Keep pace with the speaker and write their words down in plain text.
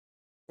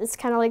It's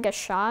kind of like a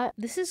shot.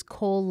 This is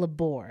Cole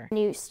Labore. And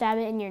you stab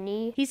it in your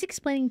knee. He's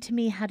explaining to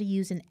me how to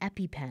use an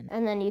EpiPen.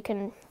 And then you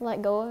can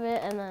let go of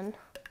it, and then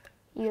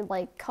you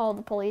like call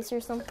the police or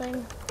something.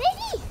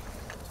 Baby!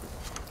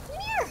 Come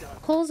here!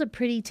 Cole's a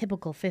pretty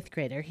typical 5th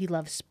grader. He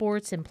loves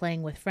sports and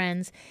playing with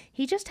friends.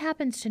 He just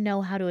happens to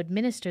know how to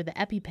administer the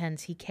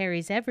EpiPens he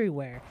carries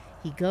everywhere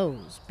he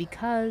goes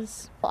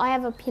because... Well, I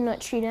have a peanut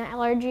tree nut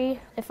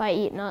allergy. If I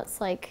eat nuts,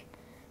 like,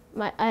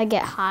 I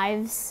get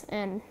hives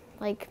and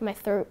like my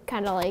throat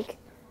kind of like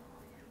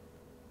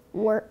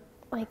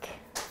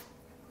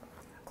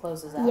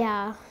closes up.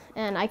 Yeah,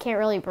 and I can't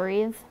really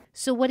breathe.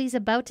 So what he's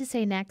about to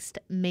say next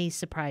may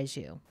surprise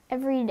you.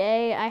 Every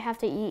day I have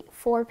to eat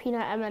 4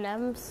 peanut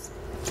M&Ms.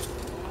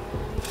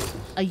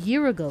 A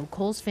year ago,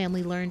 Cole's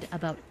family learned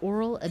about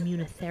oral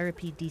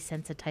immunotherapy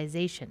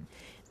desensitization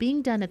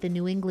being done at the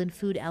New England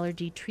Food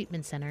Allergy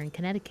Treatment Center in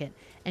Connecticut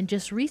and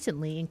just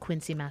recently in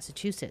Quincy,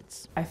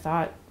 Massachusetts. I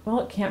thought,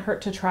 well, it can't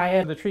hurt to try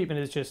it. The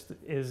treatment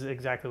is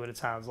exactly what it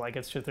sounds like.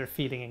 It's just they're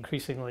feeding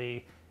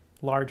increasingly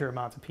larger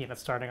amounts of peanuts,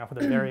 starting off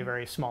with a very,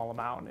 very small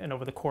amount. And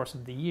over the course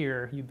of the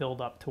year, you build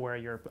up to where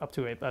you're up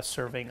to a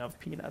serving of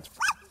peanuts.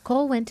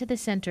 Cole went to the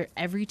center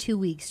every 2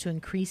 weeks to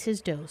increase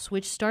his dose,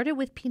 which started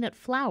with peanut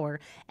flour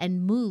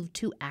and moved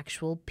to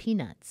actual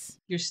peanuts.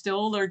 You're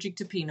still allergic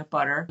to peanut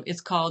butter.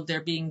 It's called they're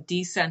being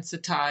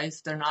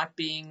desensitized. They're not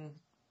being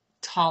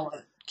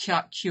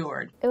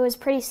cured. It was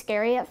pretty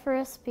scary at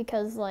first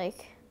because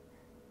like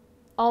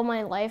all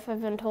my life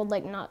I've been told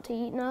like not to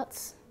eat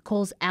nuts.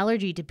 Cole's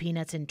allergy to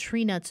peanuts and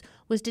tree nuts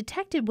was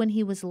detected when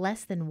he was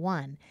less than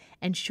 1,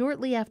 and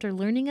shortly after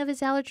learning of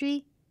his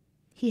allergy,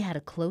 he had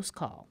a close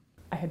call.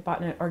 I had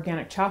bought an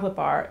organic chocolate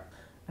bar,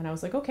 and I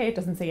was like, okay, it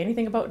doesn't say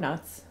anything about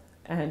nuts,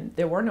 and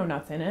there were no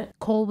nuts in it.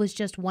 Cole was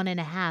just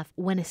 1.5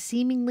 when a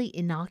seemingly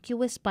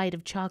innocuous bite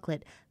of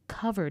chocolate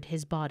covered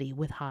his body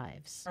with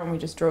hives. And we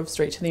just drove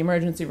straight to the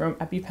emergency room,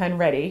 EpiPen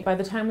ready. By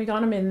the time we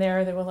got him in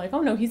there, they were like, oh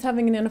no, he's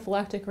having an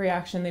anaphylactic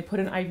reaction. They put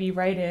an IV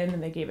right in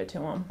and they gave it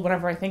to him.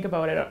 Whenever I think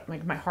about it,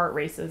 like my heart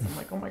races. I'm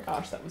like, oh my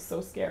gosh, that was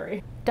so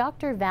scary.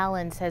 Dr.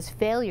 Vallon says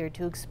failure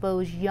to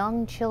expose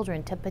young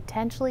children to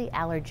potentially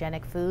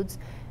allergenic foods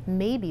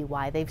may be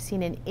why they've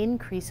seen an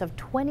increase of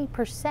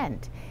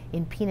 20%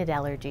 in peanut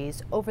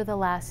allergies over the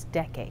last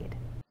decade.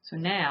 So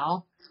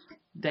now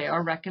they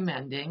are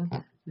recommending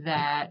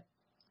that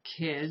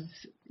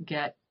kids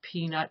get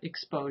peanut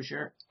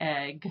exposure,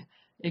 egg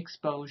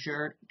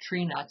exposure,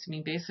 tree nuts. I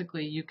mean,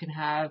 basically you can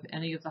have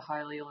any of the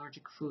highly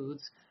allergic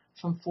foods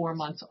from 4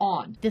 months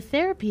on. The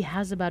therapy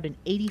has about an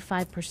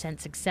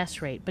 85%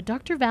 success rate, but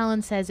Dr.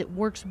 Vallon says it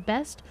works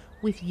best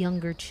with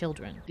younger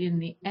children. In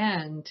the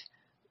end,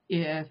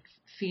 if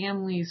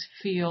families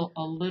feel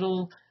a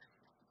little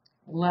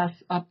less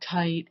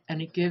uptight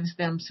and it gives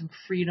them some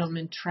freedom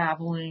in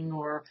traveling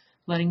or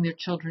letting their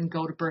children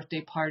go to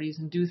birthday parties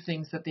and do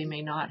things that they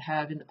may not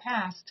have in the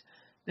past,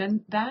 then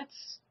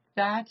that's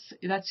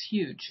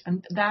huge.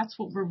 And that's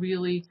what we're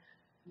really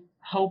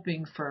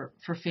hoping for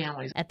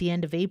families. At the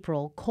end of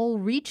April, Cole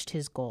reached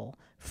his goal,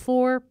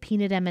 4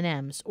 peanut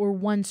M&Ms or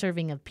 1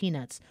 serving of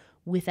peanuts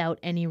without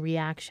any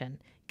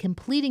reaction,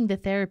 completing the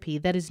therapy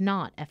that is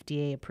not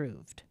FDA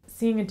approved.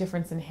 Seeing a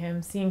difference in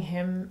him, seeing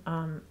him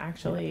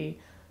actually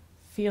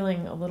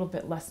feeling a little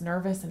bit less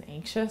nervous and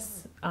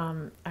anxious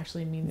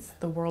actually means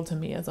the world to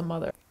me as a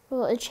mother.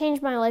 Well, it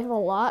changed my life a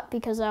lot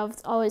because I was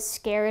always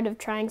scared of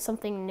trying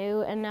something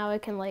new, and now I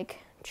can like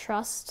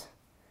trust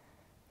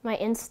my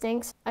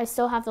instincts. I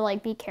still have to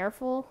like be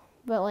careful,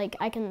 but like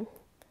I can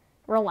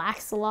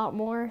relax a lot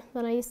more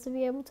than I used to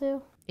be able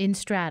to. In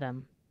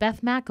Stratham,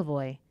 Beth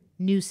McAvoy,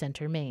 News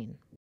Center, Maine.